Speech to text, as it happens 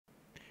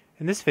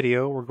In this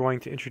video, we're going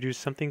to introduce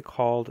something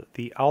called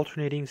the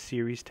alternating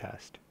series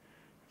test.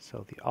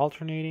 So the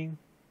alternating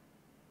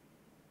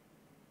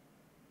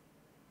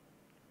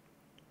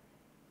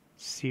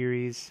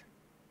series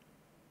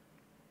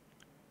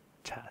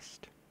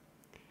test.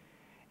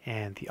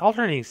 And the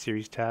alternating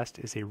series test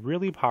is a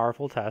really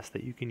powerful test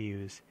that you can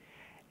use,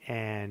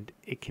 and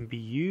it can be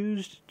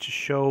used to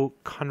show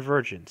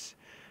convergence.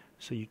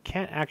 So you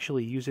can't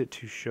actually use it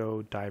to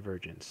show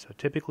divergence. So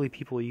typically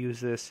people use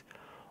this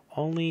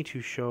only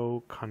to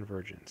show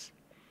convergence.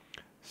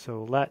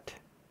 So let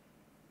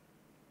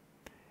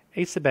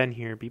a sub n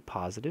here be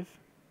positive.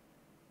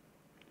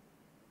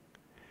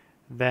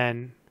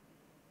 Then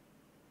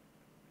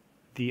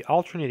the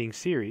alternating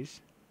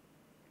series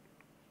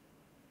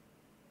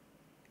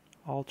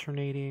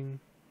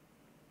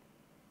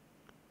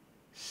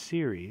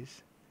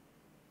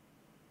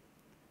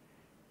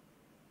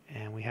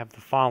and we have the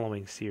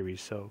following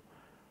series, so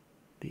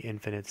the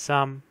infinite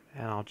sum,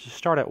 and I'll just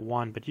start at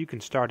 1, but you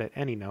can start at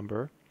any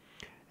number,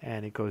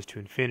 and it goes to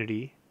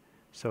infinity,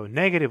 so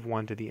negative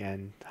 1 to the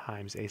n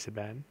times a sub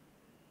n.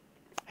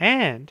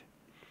 And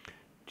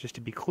just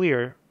to be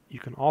clear, you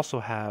can also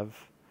have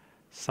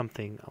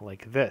something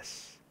like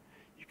this.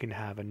 You can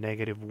have a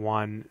negative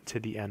 1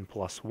 to the n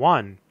plus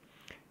 1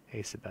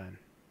 a sub n.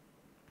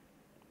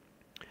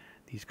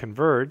 These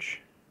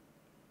converge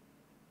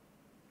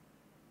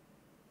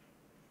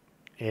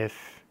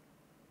if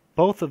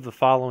both of the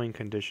following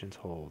conditions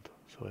hold.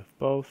 So if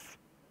both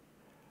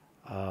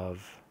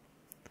of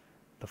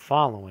the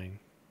following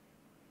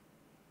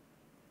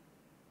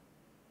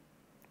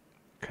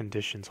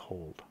conditions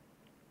hold.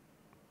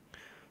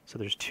 So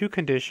there's two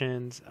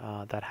conditions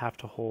that have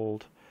to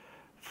hold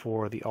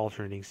for the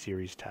alternating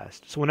series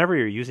test. So whenever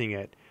you're using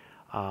it,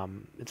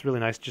 it's really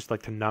nice just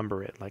like to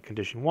number it, like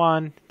condition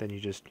 1, then you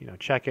just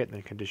check it, and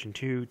then condition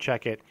 2,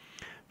 check it.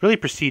 Really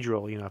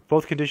procedural. If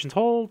both conditions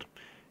hold,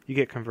 you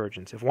get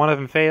convergence. If one of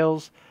them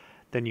fails,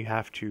 then you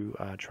have to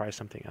try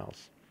something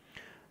else.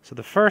 So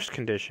the first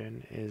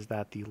condition is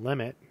that the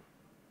limit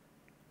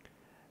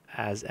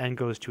as n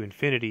goes to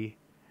infinity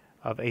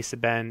of a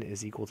sub n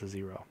is equal to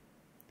 0.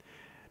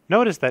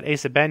 Notice that a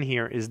sub n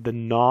here is the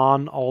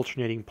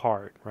non-alternating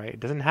part, right? It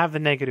doesn't have the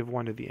negative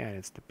 1 to the n.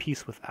 It's the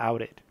piece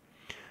without it.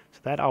 So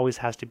that always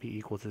has to be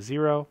equal to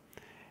 0.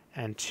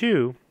 And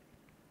 2,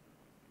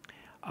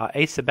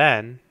 a sub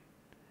n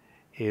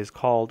is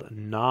called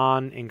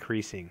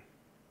non-increasing.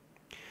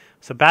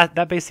 So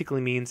that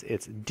basically means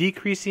it's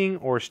decreasing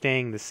or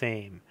staying the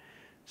same.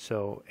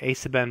 So a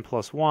sub n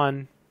plus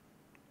 1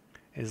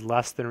 is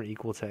less than or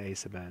equal to a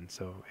sub n.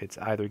 So it's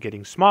either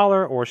getting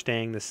smaller or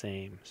staying the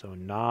same. So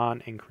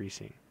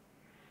non-increasing.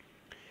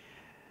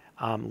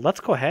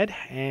 Let's go ahead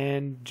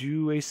and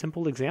do a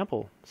simple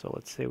example. So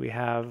let's say we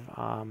have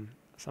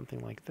something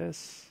like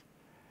this.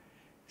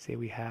 Say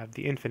we have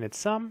the infinite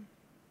sum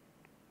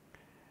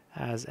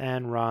as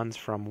n runs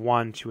from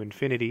 1 to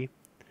infinity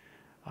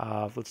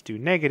of, let's do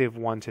negative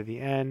 1 to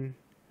the n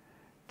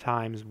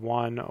times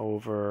 1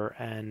 over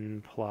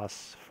n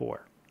plus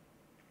 4.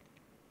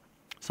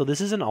 So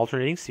this is an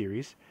alternating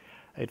series.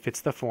 It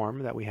fits the form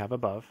that we have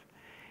above.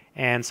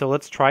 And so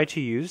let's try to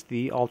use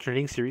the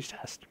alternating series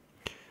test.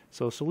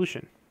 So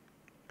solution.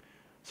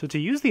 So to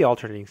use the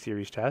alternating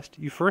series test,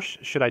 you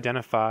first should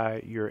identify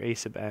your a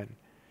sub n.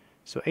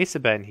 So a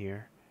sub n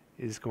here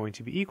is going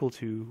to be equal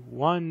to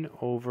 1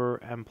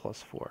 over n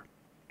plus 4.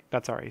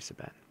 That's our a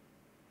sub n.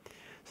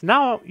 So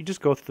now you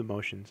just go through the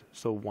motions.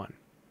 So 1.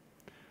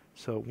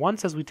 So 1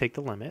 says we take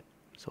the limit.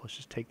 So let's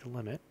just take the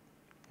limit.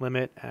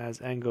 Limit as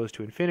n goes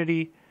to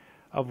infinity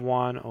of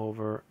 1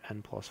 over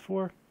n plus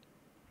 4.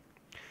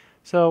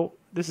 So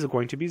this is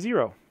going to be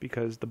 0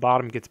 because the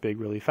bottom gets big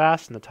really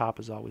fast and the top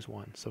is always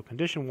 1. So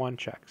condition 1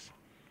 checks.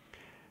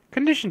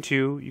 Condition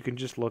 2, you can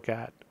just look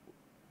at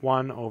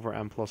 1 over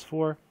n plus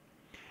 4.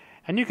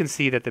 And you can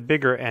see that the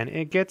bigger n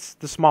it gets,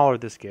 the smaller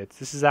this gets.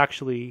 This is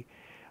actually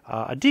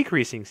a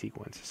decreasing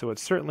sequence, so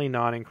it's certainly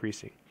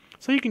non-increasing.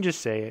 So you can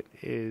just say it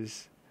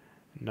is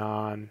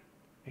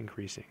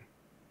non-increasing.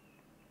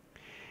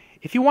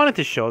 If you wanted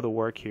to show the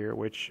work here,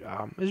 which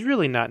is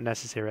really not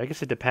necessary, I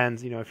guess it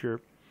depends. If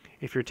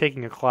you're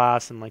taking a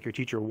class and like your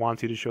teacher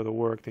wants you to show the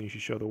work, then you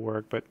should show the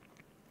work. But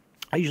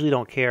I usually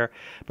don't care.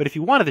 But if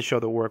you wanted to show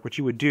the work, what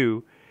you would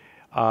do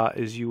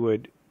is you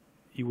would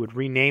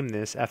rename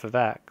this f of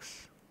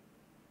x,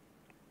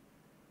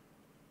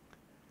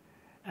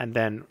 and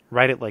then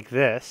write it like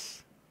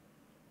this,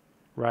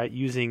 right?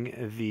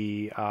 Using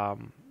the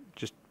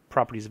just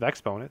properties of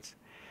exponents.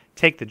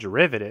 Take the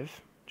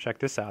derivative. Check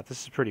this out.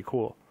 This is pretty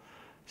cool.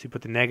 So you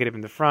put the negative in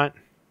the front,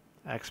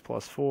 x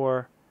plus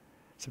 4.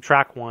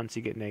 Subtract 1, so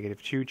you get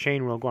negative 2.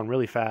 Chain rule going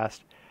really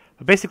fast.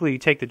 But basically, you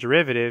take the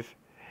derivative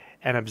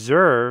and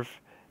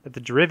observe that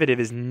the derivative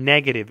is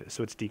negative,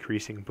 so it's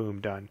decreasing. Boom,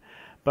 done.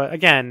 But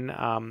again,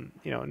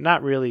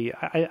 not really.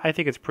 I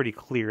think it's pretty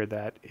clear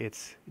that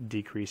it's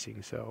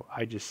decreasing, so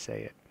I just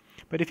say it.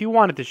 But if you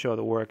wanted to show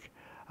the work,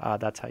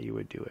 that's how you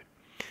would do it.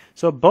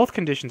 So both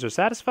conditions are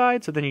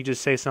satisfied, so then you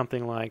just say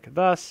something like,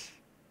 thus,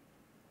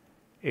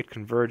 it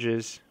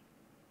converges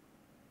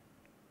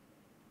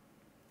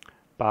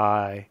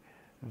by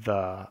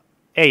the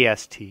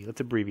AST.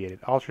 Let's abbreviate it,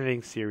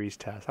 alternating series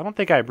test. I don't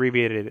think I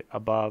abbreviated it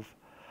above.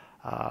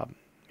 You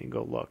can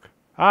go look.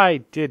 I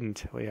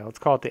didn't. Well, yeah, let's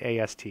call it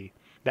the AST.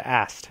 The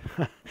AST.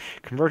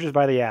 Converges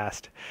by the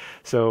AST.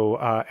 So,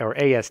 or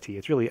AST.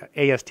 It's really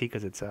AST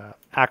because it's an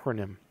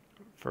acronym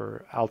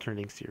for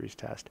alternating series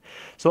test.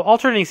 So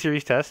alternating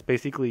series test,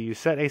 basically you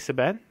set a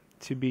sub n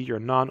to be your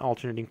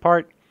non-alternating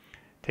part.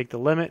 Take the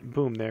limit,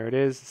 boom, there it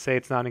is. Say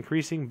it's not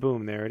increasing,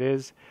 boom, there it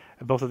is.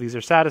 And both of these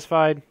are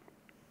satisfied.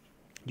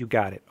 You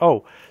got it.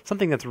 Oh,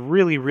 something that's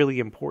really, really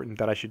important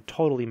that I should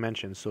totally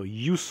mention. So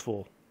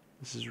useful.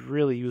 This is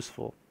really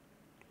useful.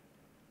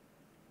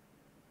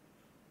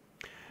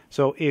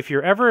 So if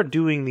you're ever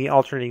doing the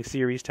alternating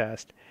series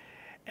test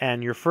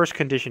and your first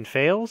condition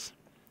fails,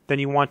 then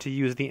you want to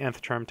use the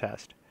nth term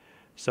test.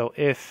 So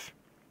if,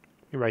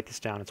 you write this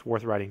down, it's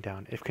worth writing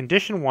down. If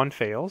condition 1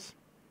 fails,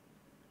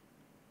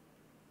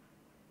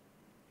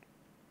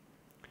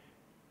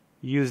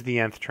 use the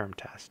nth term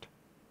test.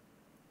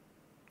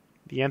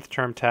 The nth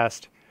term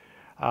test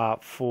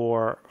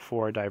for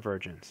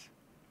divergence.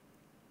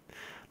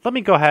 Let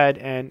me go ahead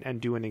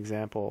and do an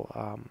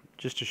example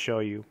just to show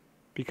you,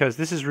 because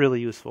this is really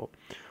useful.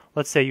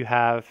 Let's say you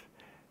have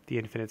the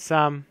infinite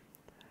sum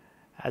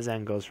as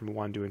n goes from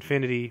 1 to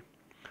infinity.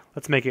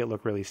 Let's make it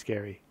look really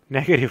scary.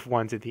 Negative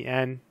 1 to the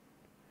n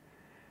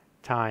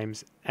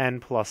times n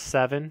plus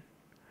 7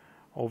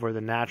 over the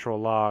natural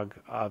log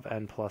of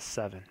n plus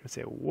 7. Let's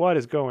say, what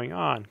is going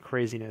on?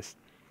 Craziness.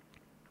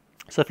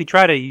 So if you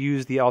try to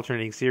use the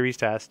alternating series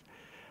test,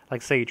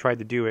 like say you tried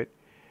to do it,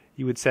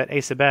 you would set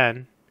a sub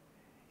n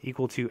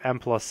equal to n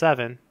plus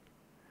 7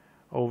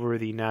 over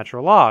the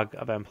natural log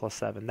of n plus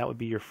 7. That would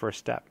be your first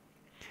step.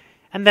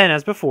 And then,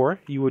 as before,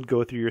 you would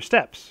go through your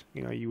steps.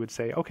 You would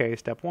say, okay,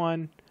 step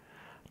 1,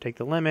 take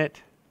the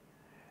limit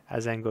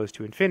as n goes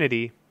to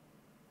infinity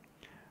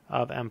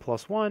of n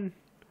plus 1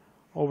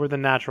 over the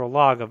natural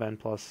log of n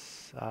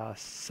plus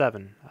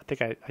 7. I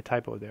think I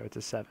typoed there. It's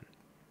a 7.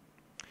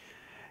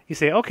 You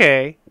say,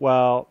 okay,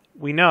 well,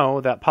 we know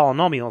that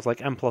polynomials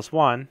like n plus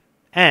 1,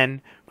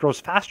 n,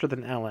 grows faster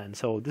than ln,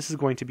 so this is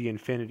going to be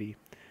infinity.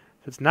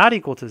 So it's not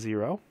equal to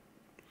 0,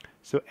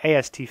 so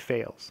AST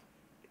fails.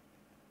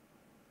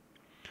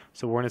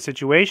 So we're in a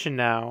situation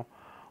now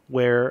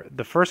where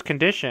the first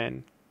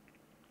condition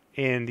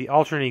in the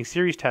alternating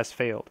series test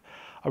failed.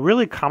 A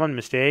really common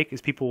mistake is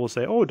people will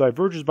say, oh,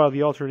 diverges by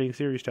the alternating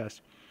series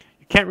test.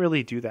 You can't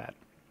really do that.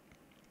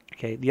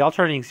 Okay, the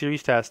alternating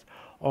series test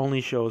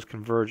only shows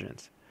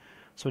convergence.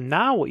 So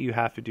now what you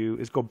have to do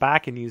is go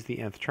back and use the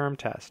nth term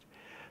test.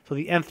 So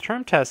the nth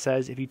term test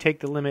says if you take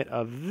the limit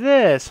of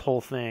this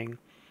whole thing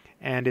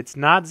and it's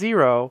not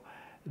 0,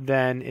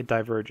 then it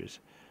diverges.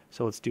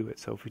 So let's do it.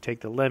 So if we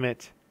take the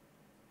limit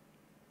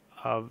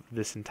of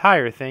this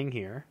entire thing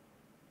here,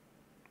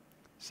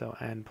 so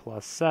n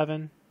plus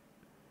 7,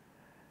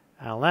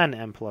 ln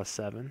n plus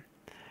 7.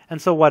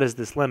 And so what is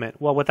this limit?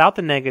 Well, without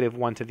the negative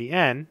 1 to the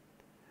n,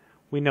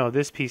 we know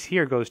this piece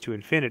here goes to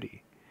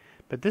infinity.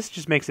 But this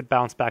just makes it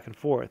bounce back and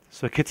forth,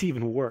 so it gets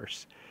even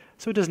worse.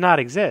 So it does not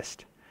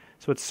exist.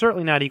 So it's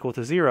certainly not equal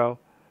to 0,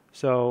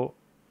 so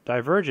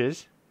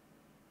diverges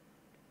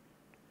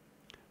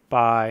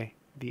by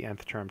the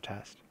nth term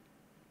test.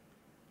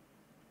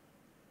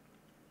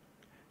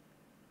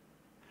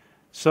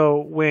 So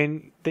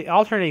when the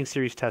alternating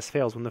series test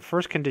fails, when the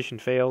first condition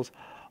fails,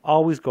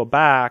 always go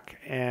back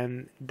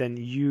and then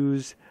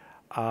use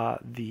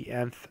the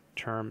nth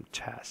term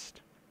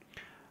test.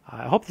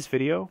 I hope this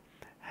video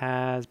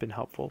has been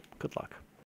helpful. Good luck.